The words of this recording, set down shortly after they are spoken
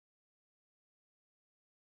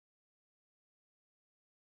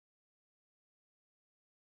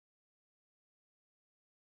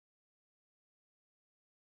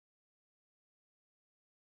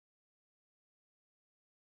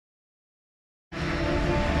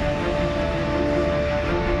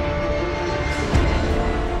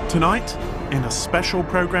Tonight, in a special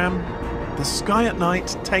program, the sky at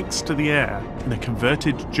night takes to the air in a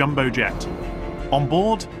converted jumbo jet. On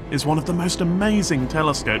board is one of the most amazing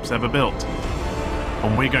telescopes ever built,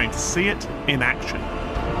 and we're going to see it in action.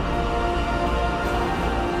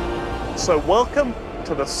 So welcome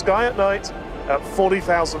to the sky at night at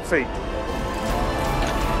 40,000 feet.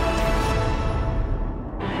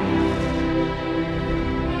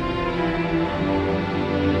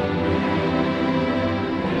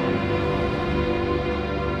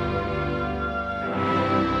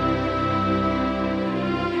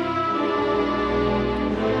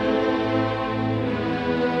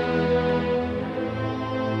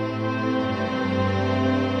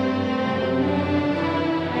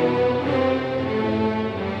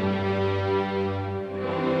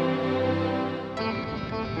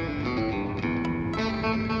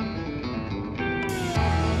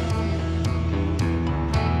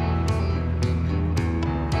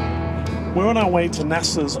 We're on our way to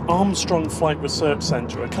NASA's Armstrong Flight Research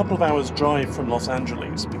Center, a couple of hours' drive from Los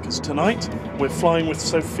Angeles, because tonight we're flying with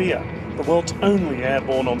SOFIA, the world's only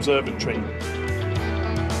airborne observatory.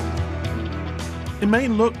 It may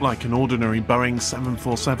look like an ordinary Boeing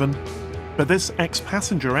 747, but this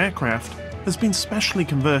ex-passenger aircraft has been specially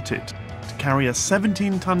converted to carry a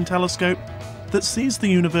 17-ton telescope that sees the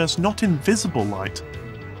universe not in visible light,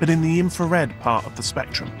 but in the infrared part of the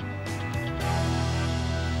spectrum.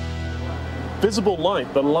 Visible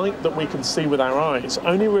light, the light that we can see with our eyes,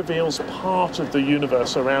 only reveals part of the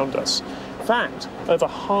universe around us. In fact, over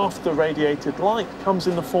half the radiated light comes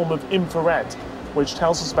in the form of infrared, which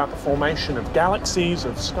tells us about the formation of galaxies,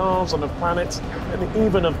 of stars and of planets, and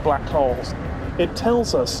even of black holes. It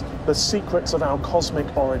tells us the secrets of our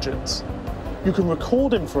cosmic origins. You can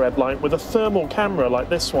record infrared light with a thermal camera like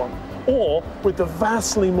this one, or with the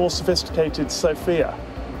vastly more sophisticated SOFIA,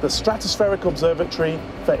 the Stratospheric Observatory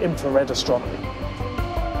for Infrared Astronomy.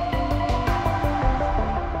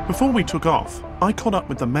 Before we took off, I caught up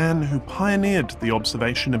with the man who pioneered the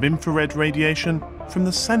observation of infrared radiation from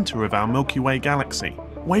the center of our Milky Way galaxy,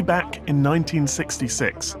 way back in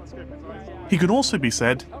 1966. He could also be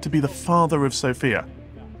said to be the father of SOFIA,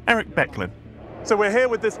 Eric Becklin. So we're here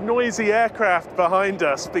with this noisy aircraft behind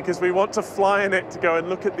us because we want to fly in it to go and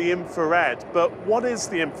look at the infrared. But what is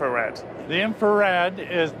the infrared? The infrared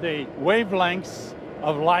is the wavelengths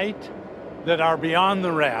of light that are beyond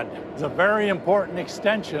the red. It's a very important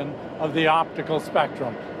extension of the optical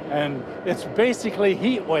spectrum, and it's basically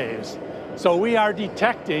heat waves. So we are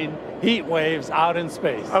detecting heat waves out in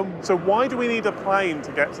space. So why do we need a plane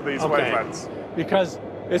to get to these wavelengths? Because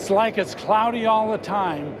it's like it's cloudy all the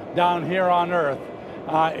time down here on Earth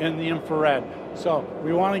in the infrared. So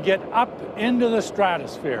we want to get up into the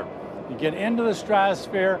stratosphere. You get into the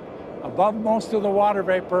stratosphere, above most of the water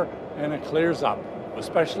vapor, and it clears up,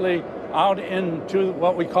 especially out into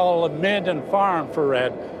what we call a mid and far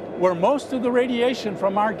infrared, where most of the radiation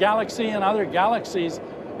from our galaxy and other galaxies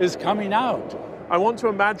is coming out. I want to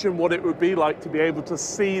imagine what it would be like to be able to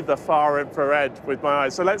see the far infrared with my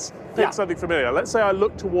eyes. So let's pick something familiar. Let's say I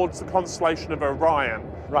look towards the constellation of Orion,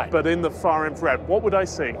 but in the far infrared. What would I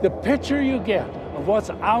see? The picture you get of what's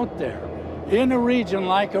out there in a region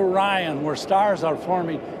like Orion, where stars are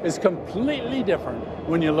forming, is completely different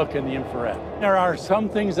when you look in the infrared. There are some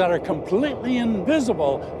things that are completely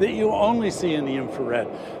invisible that you only see in the infrared.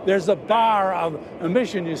 There's a bar of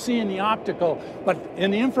emission you see in the optical, but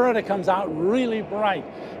in the infrared it comes out really bright.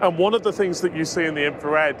 And one of the things that you see in the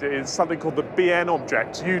infrared is something called the BN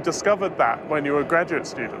object. You discovered that when you were a graduate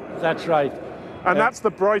student. That's right. And that's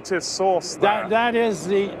the brightest source there. That is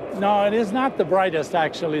the, no, it is not the brightest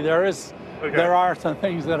actually. There are some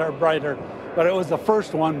things that are brighter, but it was the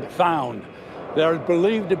first one found. They're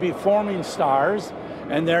believed to be forming stars,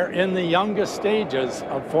 and they're in the youngest stages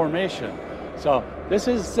of formation. So this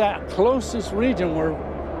is that closest region where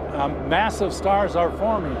massive stars are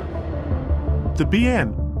forming. The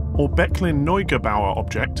BN, or Becklin-Neugebauer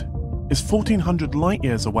object, is 1,400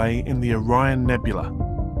 light-years away in the Orion Nebula.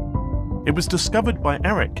 It was discovered by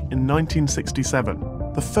Eric in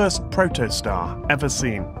 1967, the first protostar ever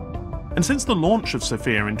seen. And since the launch of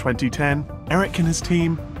SOFIA in 2010, Eric and his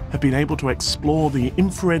team have been able to explore the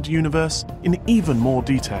infrared universe in even more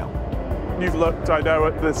detail. You've looked, I know,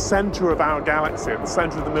 at the center of our galaxy, at the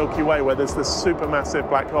center of the Milky Way, where there's this supermassive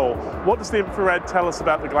black hole. What does the infrared tell us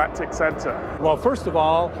about the galactic center? Well, first of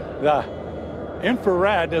all, the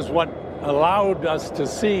infrared is what allowed us to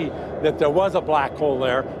see that there was a black hole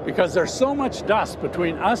there, because there's so much dust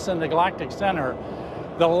between us and the galactic center,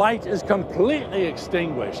 the light is completely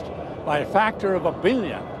extinguished by a factor of 1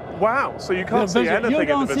 billion. Wow, so you can't see anything. You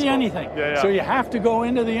don't in the see visible. anything. Yeah, yeah. So you have to go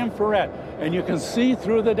into the infrared, and you can see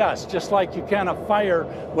through the dust, just like you can a fire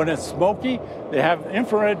when it's smoky. They have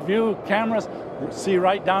infrared view cameras, see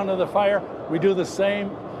right down to the fire. We do the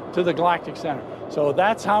same to the galactic center. So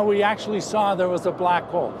that's how we actually saw there was a black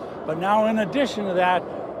hole. But now, in addition to that,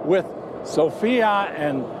 with SOFIA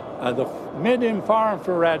and the mid and far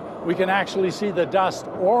infrared, we can actually see the dust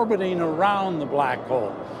orbiting around the black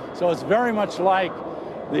hole. So it's very much like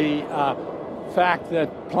the fact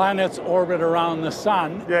that planets orbit around the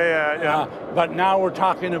sun. Yeah. But now we're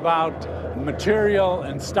talking about material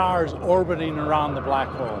and stars orbiting around the black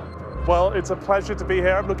hole. Well, it's a pleasure to be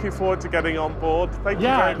here. I'm looking forward to getting on board. Thank you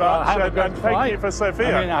very much. Have a good and flight. thank you for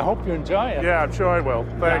SOFIA. I mean, I hope you enjoy it. Yeah, I'm sure I will.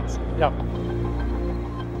 Thanks. Yeah.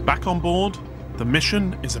 Back on board, the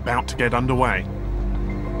mission is about to get underway.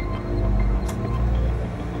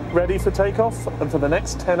 Ready for takeoff, and for the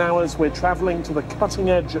next 10 hours we're travelling to the cutting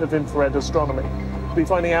edge of infrared astronomy. We'll be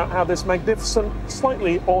finding out how this magnificent,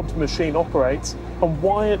 slightly odd machine operates and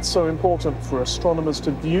why it's so important for astronomers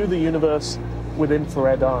to view the universe with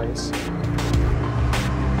infrared eyes.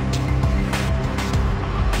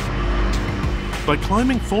 By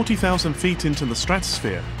climbing 40,000 feet into the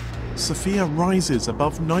stratosphere, SOFIA rises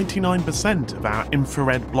above 99% of our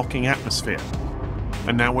infrared blocking atmosphere.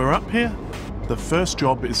 And now we're up here, the first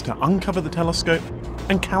job is to uncover the telescope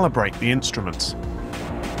and calibrate the instruments.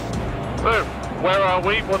 So, where are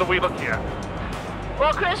we? What are we looking at?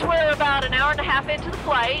 Well, Chris, we're about an hour and a half into the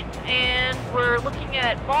flight, and we're looking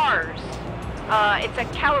at Mars. It's a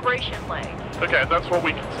calibration leg. Okay, that's what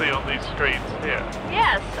we can see on these screens here.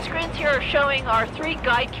 Yes, the screens here are showing our 3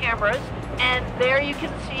 guide cameras, and there you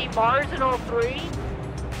can see Mars in all 3.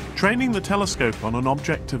 Training the telescope on an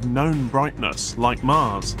object of known brightness, like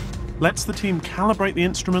Mars, lets the team calibrate the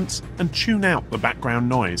instruments and tune out the background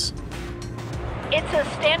noise. It's a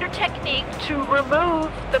standard technique to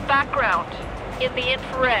remove the background in the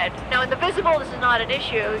infrared. Now, in the visible, this is not an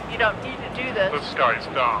issue. You don't need to do this. The sky is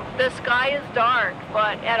dark. The sky is dark,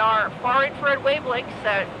 but at our far infrared wavelengths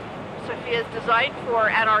that SOFIA is designed for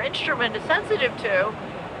and our instrument is sensitive to,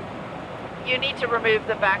 you need to remove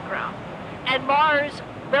the background. And Mars,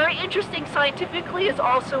 very interesting scientifically, is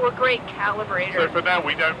also a great calibrator. So for now,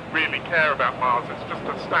 we don't really care about Mars. It's just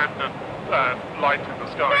a standard light in the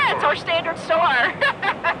sky. Yeah, it's our standard star,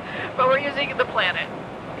 but we're using the planet.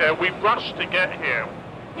 Yeah, we rushed to get here.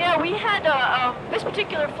 Yeah, we had this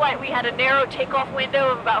particular flight, we had a narrow takeoff window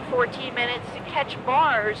of about 14 minutes to catch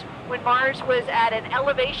Mars when Mars was at an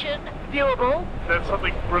elevation viewable. There's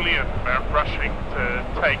something brilliant about rushing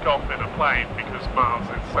to take off in a plane because Mars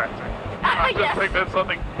is setting. I just think there's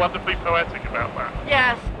something wonderfully poetic about that.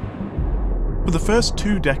 Yes. For the first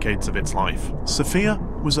 2 decades of its life, SOFIA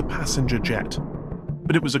was a passenger jet.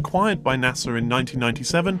 But it was acquired by NASA in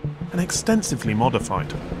 1997 and extensively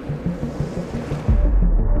modified.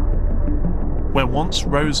 Where once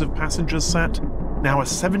rows of passengers sat, now a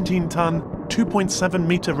 17-ton,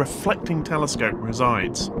 2.7-metre reflecting telescope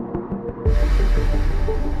resides.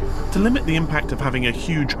 To limit the impact of having a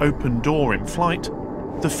huge open door in flight,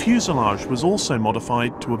 the fuselage was also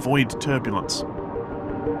modified to avoid turbulence.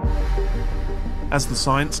 As the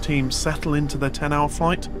science team settle into their 10-hour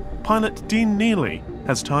flight, pilot Dean Neely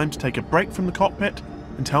has time to take a break from the cockpit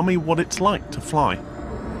and tell me what it's like to fly.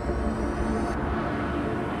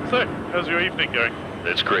 So, how's your evening going?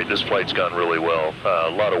 It's great. This flight's gone really well. A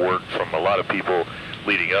lot of work from a lot of people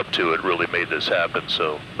leading up to it really made this happen,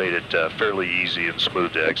 so made it fairly easy and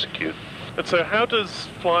smooth to execute. And so how does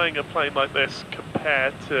flying a plane like this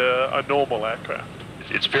compare to a normal aircraft?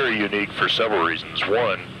 It's very unique for several reasons.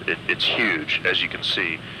 One, it's huge, as you can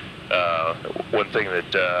see. One thing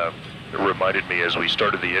that reminded me as we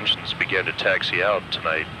started the engines began to taxi out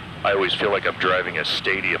tonight, I always feel like I'm driving a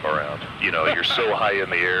stadium around. You know, you're so high in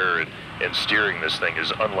the air, and steering this thing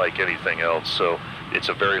is unlike anything else. So it's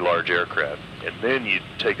a very large aircraft. And then you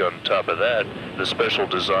take on top of that the special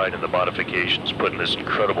design and the modifications, putting this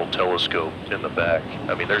incredible telescope in the back.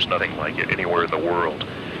 I mean, there's nothing like it anywhere in the world.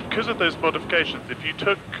 Because of those modifications, if you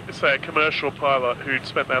took, say, a commercial pilot who'd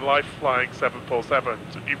spent their life flying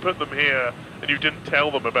 747s, and you put them here and you didn't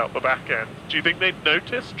tell them about the back end, do you think they'd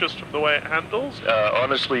notice just from the way it handles?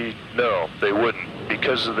 Honestly, no, they wouldn't.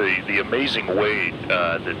 Because of the amazing way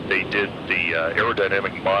that they did the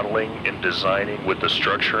aerodynamic modeling and designing with the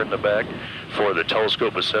structure in the back for the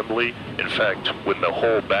telescope assembly. In fact, when the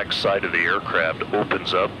whole back side of the aircraft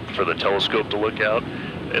opens up for the telescope to look out,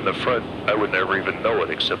 in the front, I would never even know it,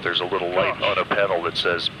 except there's a little light on a panel that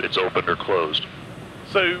says it's opened or closed.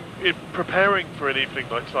 So, in preparing for an evening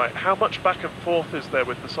like tonight, how much back and forth is there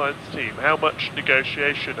with the science team? How much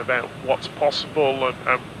negotiation about what's possible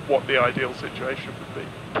and what the ideal situation would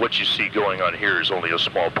be. What you see going on here is only a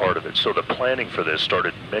small part of it. So the planning for this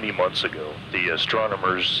started many months ago. The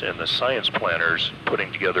astronomers and the science planners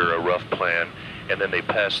putting together a rough plan, and then they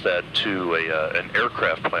pass that to an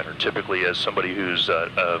aircraft planner, typically as somebody who's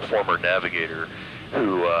a former navigator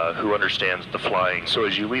who understands the flying. So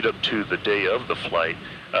as you lead up to the day of the flight,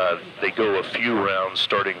 they go a few rounds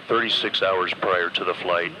starting 36 hours prior to the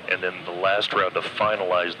flight, and then the last round to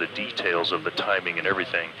finalize the details of the timing and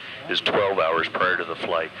everything is 12 hours prior to the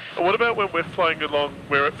flight. What about when we're flying along,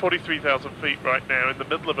 we're at 43,000 feet right now in the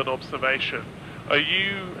middle of an observation. Are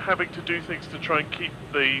you having to do things to try and keep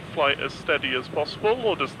the flight as steady as possible,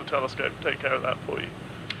 or does the telescope take care of that for you?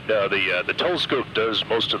 No, the telescope does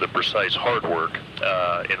most of the precise hard work,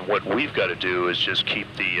 and what we've got to do is just keep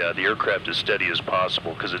the aircraft as steady as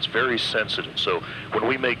possible, because it's very sensitive. So when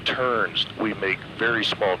we make turns, we make very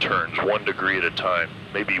small turns, 1 degree at a time,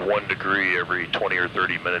 maybe 1 degree every 20 or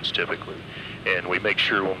 30 minutes typically. And we make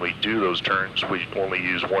sure when we do those turns, we only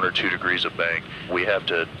use 1 or 2 degrees of bank. We have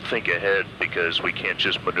to think ahead because we can't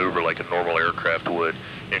just maneuver like a normal aircraft would,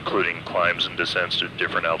 including climbs and descents to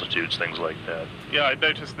different altitudes, things like that. Yeah, I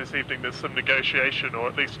noticed this evening there's some negotiation, or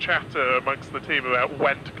at least chatter amongst the team about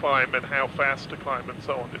when to climb and how fast to climb and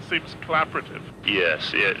so on. It seems collaborative.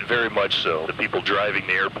 Yes, very much so. The people driving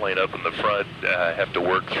the airplane up in the front have to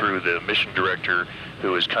work through the mission director,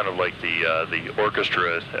 who is kind of like the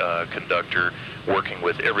orchestra conductor, working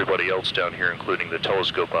with everybody else down here, including the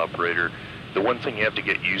telescope operator. The one thing you have to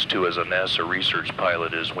get used to as a NASA research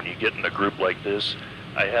pilot is when you get in a group like this,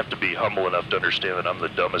 I have to be humble enough to understand that I'm the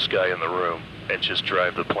dumbest guy in the room and just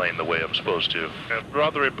drive the plane the way I'm supposed to. Yeah,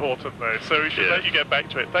 rather important though, so we should let you get back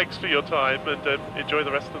to it. Thanks for your time, and enjoy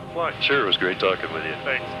the rest of the flight. Sure, it was great talking with you.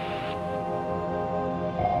 Thanks.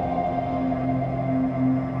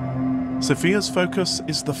 SOFIA's focus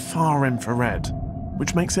is the far infrared,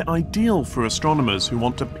 which makes it ideal for astronomers who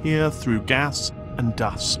want to peer through gas and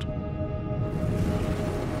dust.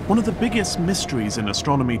 One of the biggest mysteries in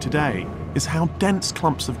astronomy today is how dense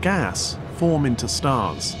clumps of gas form into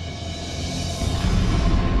stars.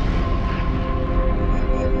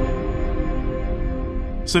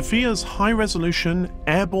 SOFIA's high-resolution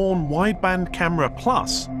Airborne Wideband Camera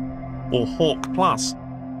Plus, or HAWK Plus,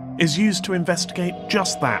 is used to investigate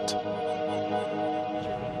just that.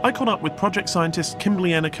 I caught up with project scientist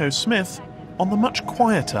Kimberly Enico-Smith on the much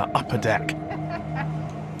quieter upper deck.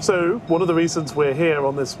 So, one of the reasons we're here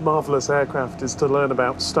on this marvellous aircraft is to learn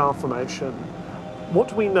about star formation. What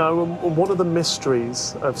do we know, and what are the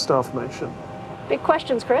mysteries of star formation? Big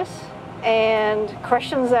questions, Chris, and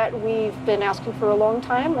questions that we've been asking for a long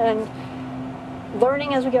time and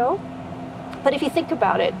learning as we go. But if you think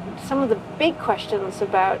about it, some of the big questions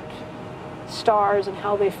about stars and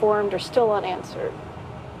how they formed are still unanswered.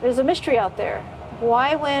 There's a mystery out there.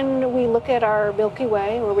 Why, when we look at our Milky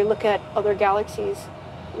Way or we look at other galaxies,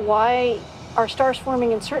 why are stars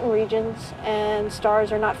forming in certain regions and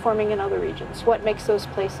stars are not forming in other regions? What makes those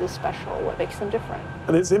places special? What makes them different?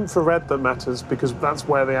 And it's infrared that matters because that's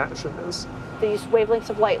where the action is. These wavelengths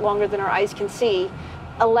of light, longer than our eyes can see,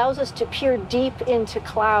 allows us to peer deep into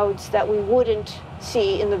clouds that we wouldn't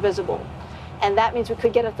see in the visible. And that means we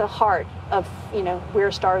could get at the heart of,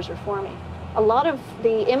 where stars are forming. A lot of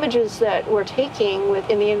the images that we're taking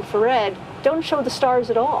in the infrared don't show the stars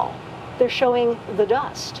at all. They're showing the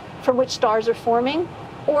dust from which stars are forming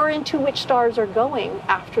or into which stars are going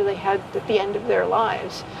after they had at the end of their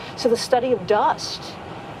lives. So the study of dust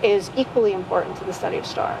is equally important to the study of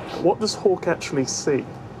stars. What does HAWK actually see?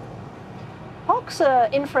 HAWK's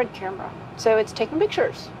an infrared camera, so it's taking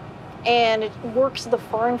pictures, and it works the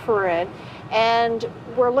far infrared, and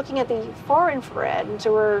we're looking at the far infrared, and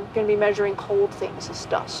so we're going to be measuring cold things as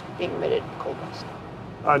dust being emitted, cold dust.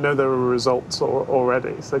 I know there are results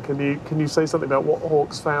already, so can you say something about what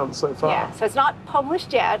HAWK's found so far? Yeah, so it's not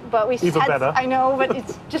published yet, but we Even better. I know, but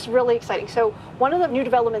it's just really exciting. So one of the new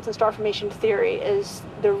developments in star formation theory is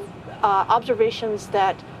the observations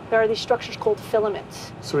that there are these structures called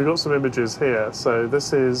filaments. So we've got some images here. So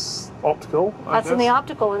this is optical, I That's guess. in the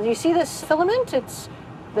optical, and you see this filament? It's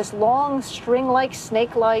this long, string-like,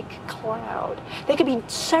 snake-like cloud. They could be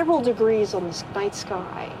several degrees on the night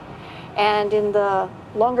sky. And in the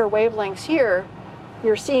longer wavelengths here,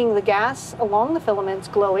 you're seeing the gas along the filaments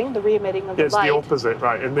glowing, the re-emitting of the It's light. the opposite,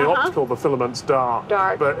 right? In the optical, the filament's dark.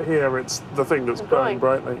 Dark. But here, it's the thing that's glowing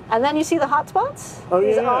brightly. And then you see the hot spots? Oh,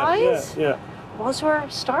 These yeah, eyes? yeah. Those are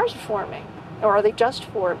stars forming. Or are they just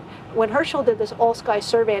formed? When Herschel did this all-sky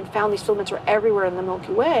survey and found these filaments were everywhere in the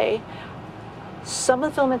Milky Way, some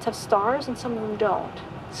of the filaments have stars and some of them don't.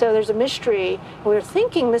 So there's a mystery. We're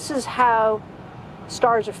thinking this is how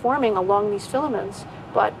stars are forming along these filaments,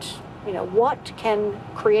 but you know, what can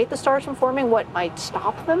create the stars from forming, what might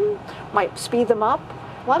stop them, might speed them up.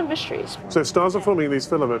 A lot of mysteries. So stars are forming these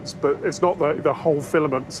filaments, but it's not that the whole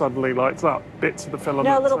filament suddenly lights up. Bits of the filament.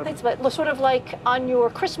 No, little bits, but sort of like on your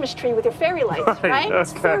Christmas tree with your fairy lights, right?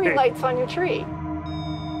 Okay. Fairy lights on your tree.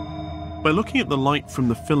 By looking at the light from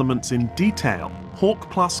the filaments in detail,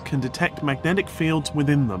 𝐤𝐴+ can detect magnetic fields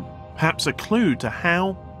within them, perhaps a clue to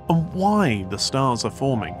how and why the stars are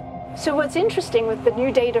forming. So what's interesting with the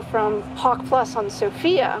new data from 𝐤𝐴+ on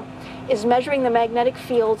SOFIA is measuring the magnetic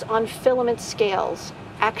fields on filament scales,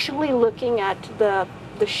 actually looking at the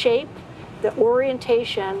shape, the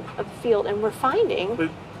orientation of the field, and we're finding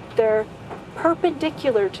they're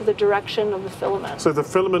perpendicular to the direction of the filament. So the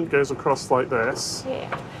filament goes across like this,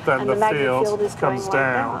 then and the magnetic field is comes going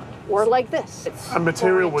down. Like that, or like this. And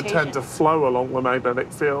material would tend to flow along the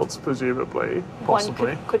magnetic fields, presumably,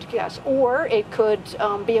 possibly. One could guess, or it could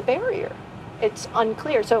be a barrier. It's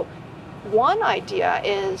unclear. So one idea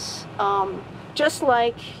is just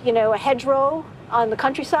like, you know, a hedgerow on the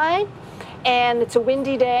countryside, and it's a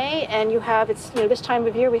windy day, and you have, it's, you know, this time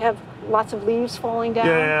of year we have lots of leaves falling down.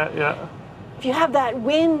 Yeah. If you have that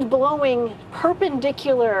wind blowing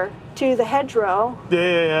perpendicular to the hedgerow,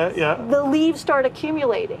 the leaves start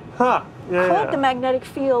accumulating. Could the magnetic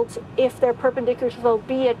fields, if they're perpendicular to the flow,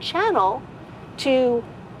 be a channel to,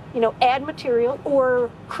 you know, add material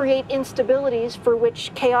or create instabilities for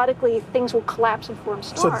which chaotically things will collapse and form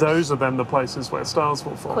stars? So those are then the places where stars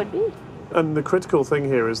will form. Could be. And the critical thing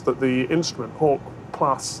here is that the instrument,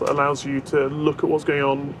 𝐤𝐴+, allows you to look at what's going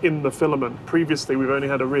on in the filament. Previously, we've only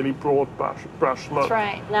had a really broad brush look. That's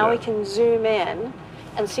right. Now we can zoom in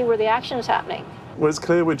and see where the action is happening. Well, it's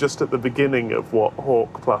clear we're just at the beginning of what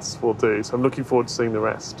𝐤𝐴+ will do, so I'm looking forward to seeing the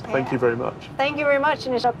rest. Thank you very much. Thank you very much,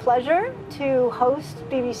 and it's a pleasure to host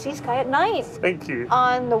BBC Sky at Night. Thank you.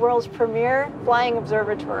 On the world's premier flying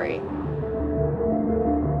observatory.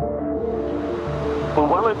 We're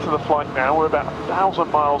well into the flight now. We're about 1,000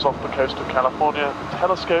 miles off the coast of California. The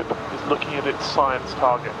telescope is looking at its science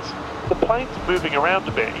targets. The plane's moving around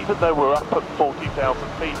a bit, even though we're up at 40,000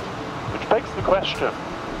 feet, which begs the question,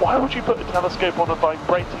 why would you put a telescope on a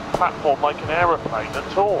vibrating platform like an aeroplane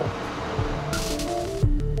at all?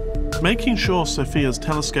 Making sure SOFIA's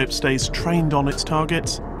telescope stays trained on its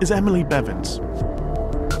targets is Emily Bevins.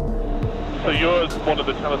 So you're one of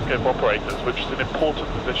the telescope operators, which is an important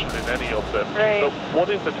position in any observatory. Right. But what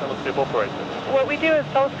is a telescope operator? What we do as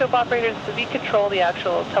telescope operators is we control the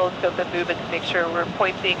actual telescope and movement to make sure we're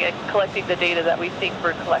pointing and collecting the data that we think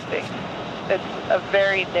we're collecting. It's a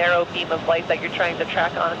very narrow beam of light that you're trying to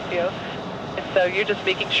track onto. And so you're just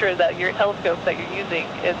making sure that your telescope that you're using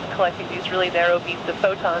is collecting these really narrow beams of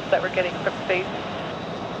photons that we're getting from space.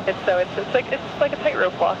 And so it's like a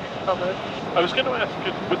tightrope walk almost. I was going to ask,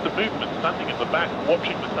 with the movement, standing at the back,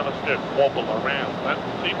 watching the telescope wobble around, that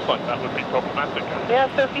seems like that would be problematic. Yeah,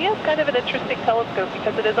 SOFIA is kind of an interesting telescope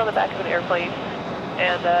because it is on the back of an airplane,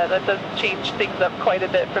 and that does change things up quite a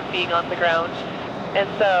bit from being on the ground. And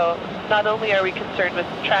so not only are we concerned with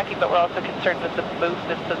tracking, but we're also concerned with the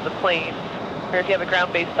movements of the plane. Or if you have a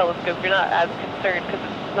ground-based telescope, you're not as concerned because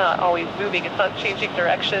it's not always moving, it's not changing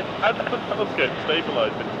direction. How does the telescope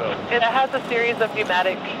stabilize itself? It has a series of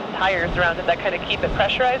pneumatic tires around it that kind of keep it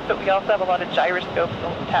pressurized, but we also have a lot of gyroscopes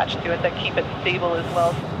attached to it that keep it stable as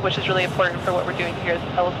well, which is really important for what we're doing here as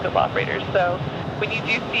telescope operators. So when you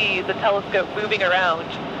do see the telescope moving around,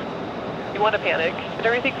 you want to panic. But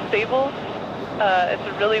everything's stable. It's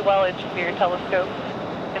a really well-engineered telescope.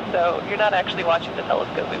 And so you're not actually watching the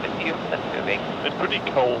telescope move, it's you that's moving. It's pretty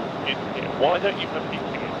cold in here. Why don't you have heating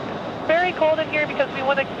in here? Very cold in here because we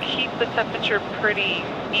want to keep the temperature pretty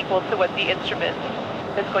equal to what the instrument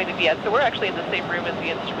is going to be at. So we're actually in the same room as the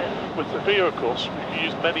instrument. With SOFIA, of course, we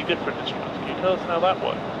use many different instruments. Can you tell us how that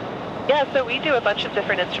works? Yeah, so we do a bunch of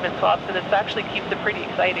different instrument swaps, and it actually keeps it pretty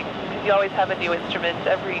exciting because you always have a new instrument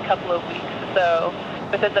every couple of weeks. So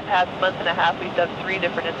within the past month and a half, we've done 3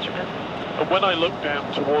 different instruments. And when I look down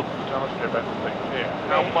towards the telescope end of things here,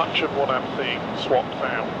 how much of what I'm seeing swaps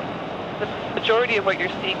out? The majority of what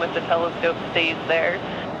you're seeing with the telescope stays there.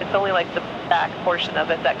 It's only like the back portion of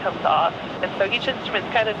it that comes off. And so each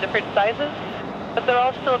instrument's kind of different sizes, but they're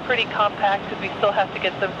all still pretty compact because we still have to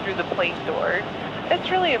get them through the plane door. It's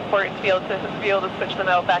really important to be able to switch them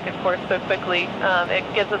out back and forth so quickly. It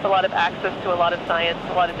gives us a lot of access to a lot of science,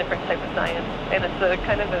 a lot of different types of science, and it's a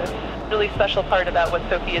kind of a really special part about what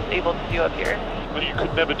SOFIA is able to do up here. Well, you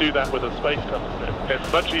could never do that with a space telescope.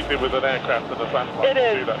 It's much easier with an aircraft than a satellite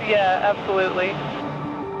to do that. Yeah, absolutely.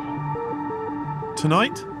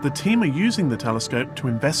 Tonight, the team are using the telescope to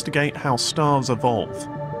investigate how stars evolve.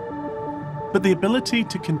 But the ability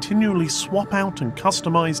to continually swap out and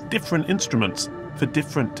customize different instruments for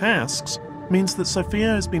different tasks means that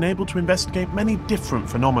SOFIA has been able to investigate many different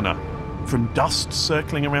phenomena, from dust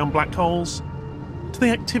circling around black holes to the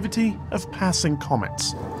activity of passing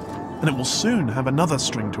comets. And it will soon have another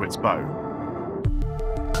string to its bow.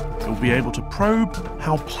 It will be able to probe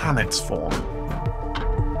how planets form.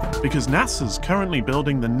 Because NASA's currently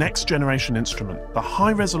building the next generation instrument, the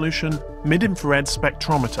High Resolution Mid-Infrared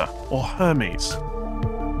Spectrometer, or HERMES.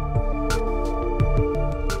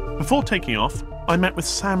 Before taking off, I met with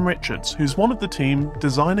Sam Richards, who's one of the team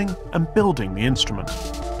designing and building the instrument.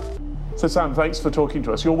 So Sam, thanks for talking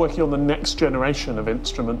to us. You're working on the next generation of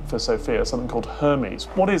instrument for SOFIA, something called HERMES.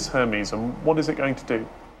 What is HERMES and what is it going to do?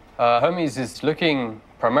 HERMES is looking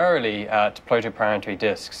primarily at protoplanetary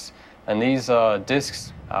disks. And these are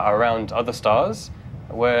disks around other stars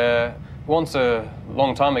where once a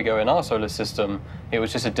long time ago in our solar system, it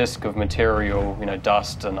was just a disk of material,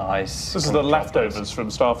 dust and ice. This is the leftovers from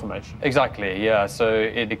star formation. Exactly, yeah. So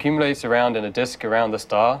it accumulates around in a disk around the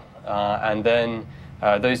star, and then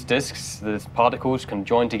those disks, the particles can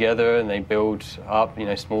join together and they build up,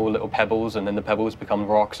 small little pebbles, and then the pebbles become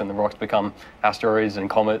rocks, and the rocks become asteroids and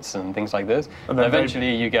comets and things like this. And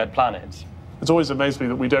eventually you get planets. It's always amazed me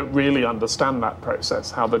that we don't really understand that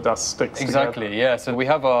process, how the dust sticks together. Exactly, yeah. So we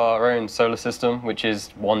have our own solar system, which is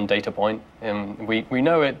one data point, and we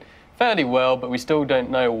know it fairly well, but we still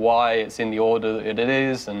don't know why it's in the order that it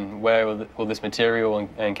is and where all this material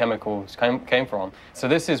and chemicals came from. So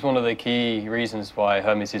this is one of the key reasons why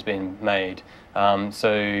HERMES has been made.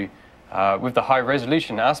 With the high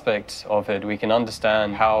resolution aspect of it, we can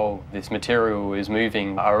understand how this material is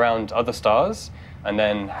moving around other stars, and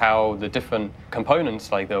then how the different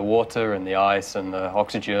components like the water and the ice and the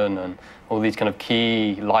oxygen and all these kind of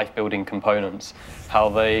key life-building components, how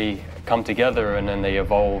they come together and then they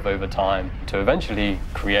evolve over time to eventually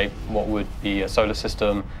create what would be a solar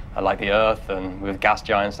system like the Earth, and with gas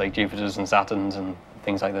giants like Jupiters and Saturns and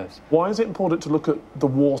things like this. Why is it important to look at the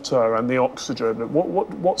water and the oxygen?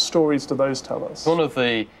 What stories do those tell us? One of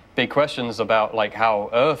the big questions about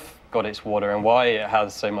how Earth got its water and why it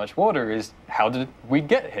has so much water is, how did we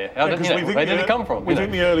get here? Where did it come from? We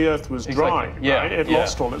think the early Earth was dry, right? It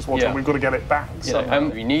lost all its water, and we've got to get it back somehow.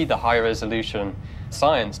 And we need the high resolution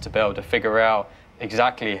science to be able to figure out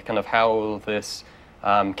exactly kind of how all this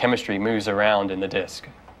chemistry moves around in the disk.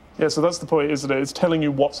 Yeah, so that's the point, isn't it? It's telling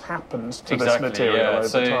you what's happened to this material over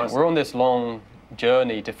time. So we're on this long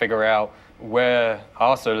journey to figure out where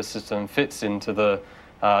our solar system fits into the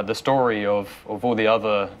story of all the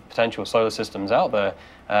other potential solar systems out there,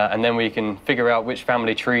 and then we can figure out which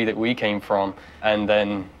family tree that we came from, and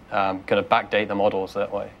then kind of backdate the models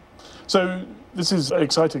that way. So this is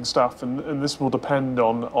exciting stuff, and this will depend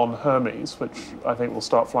on HERMES, which I think will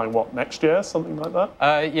start flying, next year, something like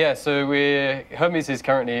that? Yeah, so HERMES is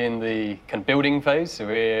currently in the kind of building phase, so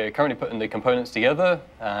we're currently putting the components together,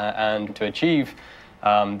 and to achieve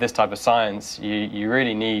this type of science, you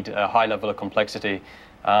really need a high level of complexity,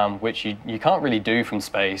 which you can't really do from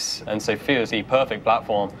space, and SOFIA is the perfect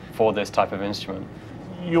platform for this type of instrument.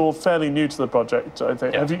 You're fairly new to the project, I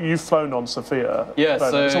think. Yeah. You've flown on SOFIA? Yeah,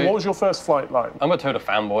 so what was your first flight like? I'm a total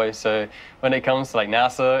fanboy, so when it comes to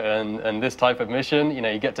NASA and this type of mission,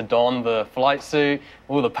 you get to don the flight suit,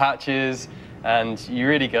 all the patches, and you're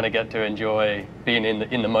really going to get to enjoy being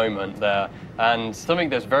in the moment there. And something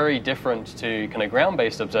that's very different to kind of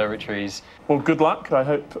ground-based observatories. Well, good luck. I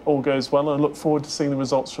hope all goes well. I look forward to seeing the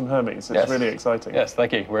results from HERMES. It's really exciting. Yes,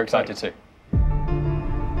 thank you. We're excited too.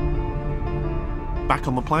 Back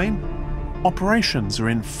on the plane, operations are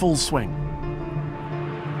in full swing.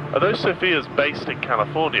 Although SOFIA is based in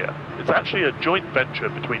California, it's actually a joint venture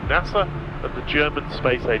between NASA and the German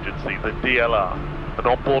space agency, the DLR. And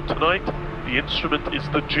on board tonight, the instrument is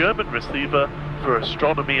the German receiver for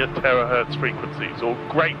astronomy at terahertz frequencies, or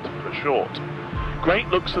GREAT for short. GREAT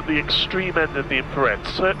looks at the extreme end of the infrared,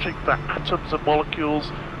 searching for atoms and molecules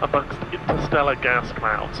amongst interstellar gas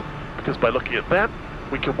clouds, because by looking at them,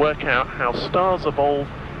 we can work out how stars evolve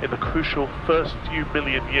in the crucial first few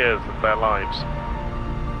million years of their lives.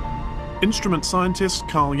 Instrument scientist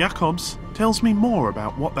𝐒𝐫𝐿 tells me more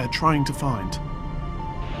about what they're trying to find.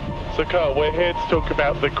 So Carl, we're here to talk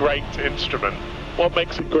about the GREAT instrument. What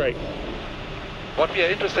makes it great? What we are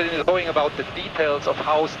interested in is knowing about the details of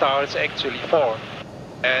how stars actually form.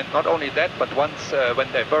 And not only that, but once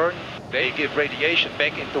when they burn, they give radiation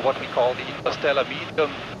back into what we call the interstellar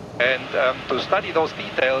medium. And to study those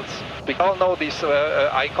details, we all know these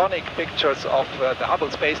iconic pictures of the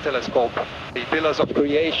Hubble Space Telescope, the pillars of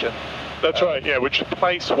creation. That's right, yeah, which is the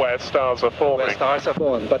place where stars are forming. Where stars are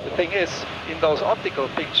born. But the thing is, in those optical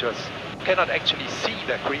pictures, cannot actually see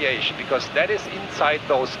the creation because that is inside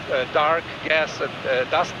those dark gas and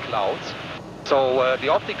dust clouds. So the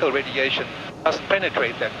optical radiation doesn't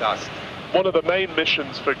penetrate that dust. One of the main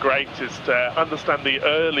missions for GREAT is to understand the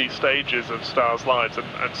early stages of stars' lives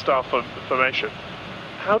and star formation.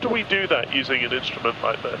 How do we do that using an instrument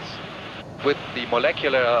like this? With the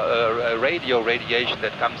molecular radio radiation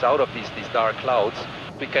that comes out of these dark clouds,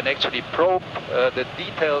 we can actually probe the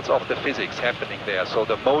details of the physics happening there. So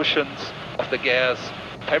the motions of the gas,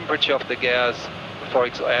 temperature of the gas,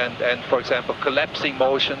 and for example, collapsing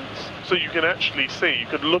motions. So you can actually see, you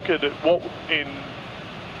can look at it, what in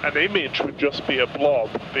an image would just be a blob.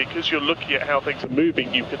 Because you're looking at how things are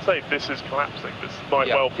moving, you could say this is collapsing, this might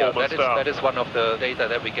well form a star. That is one of the data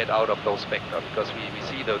that we get out of those spectra, because we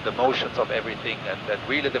see the motions of everything and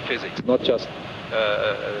really the physics, not just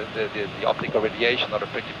the optical radiation or the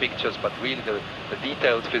pretty pictures, but really the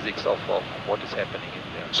detailed physics of what is happening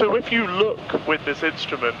in there. So if you look with this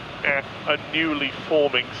instrument at a newly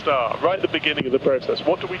forming star, right at the beginning of the process,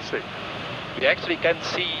 what do we see? We actually can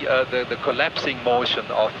see the collapsing motion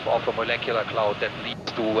of a molecular cloud that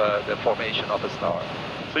leads to the formation of a star.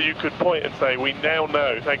 So you could point and say, we now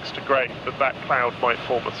know, thanks to GREAT, that cloud might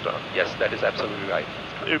form a star. Yes, that is absolutely right.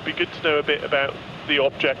 It would be good to know a bit about the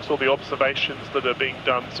objects or the observations that are being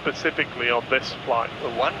done specifically on this flight.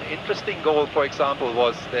 One interesting goal, for example,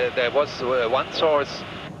 was there was one source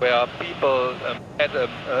where people had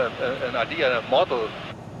an idea, a model,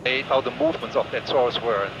 how the movements of that source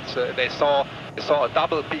were. And so they saw a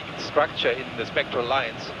double-peaked structure in the spectral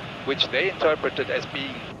lines, which they interpreted as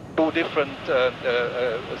being two different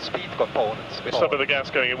speed components. With some of the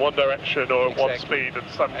gas going in one direction or at one speed and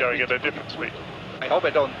some going at a different speed. I hope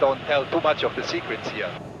I don't tell too much of the secrets here.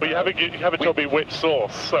 Well, you haven't told me which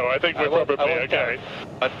source, so I think we're probably okay.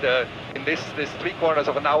 But in this 3/4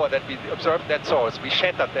 of an hour that we observed that source, we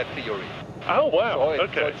shattered that theory. Oh, wow, So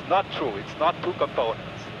okay. So it's not true, it's not two components.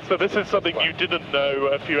 So this is something you didn't know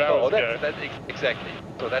a few hours ago? Exactly.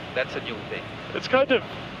 So that's a new thing. It's kind of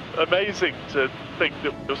amazing to think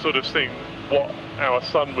that we're sort of seeing what our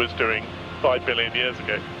sun was doing 5 billion years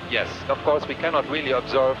ago. Yes, of course we cannot really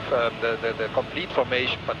observe the complete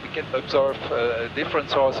formation, but we can observe different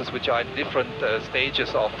sources which are in different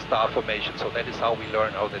stages of star formation. So that is how we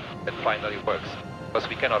learn how that finally works. Because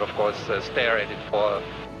we cannot, of course, stare at it for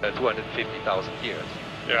 250,000 years.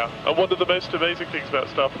 Yeah, and one of the most amazing things about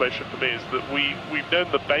star formation for me is that we've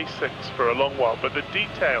known the basics for a long while, but the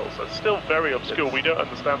details are still very obscure. We don't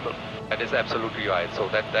understand them. That is absolutely right. So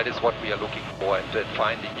that is what we are looking for, and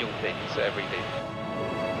finding new things every day.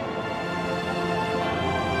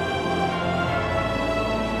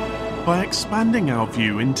 By expanding our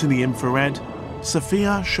view into the infrared,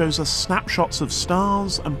 SOFIA shows us snapshots of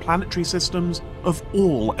stars and planetary systems of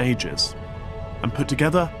all ages. And put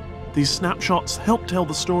together, these snapshots help tell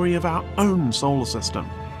the story of our own solar system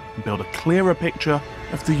and build a clearer picture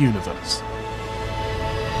of the universe.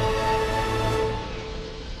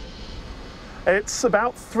 It's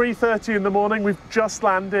about 3:30 in the morning. We've just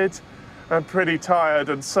landed. I'm pretty tired,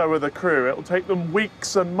 and so are the crew. It'll take them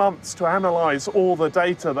weeks and months to analyse all the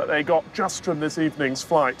data that they got just from this evening's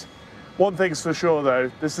flight. One thing's for sure, though,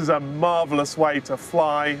 this is a marvellous way to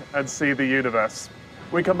fly and see the universe.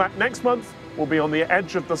 When we come back next month, we'll be on the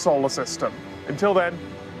edge of the solar system. Until then,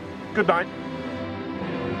 good night.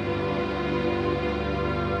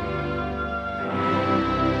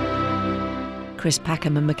 Chris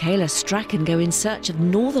Packham and Michaela Strachan go in search of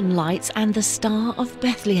northern lights and the Star of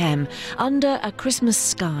Bethlehem under a Christmas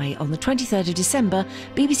sky on the 23rd of December,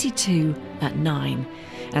 BBC 2 at 9.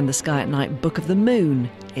 And the Sky at Night Book of the Moon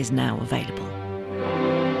is now available.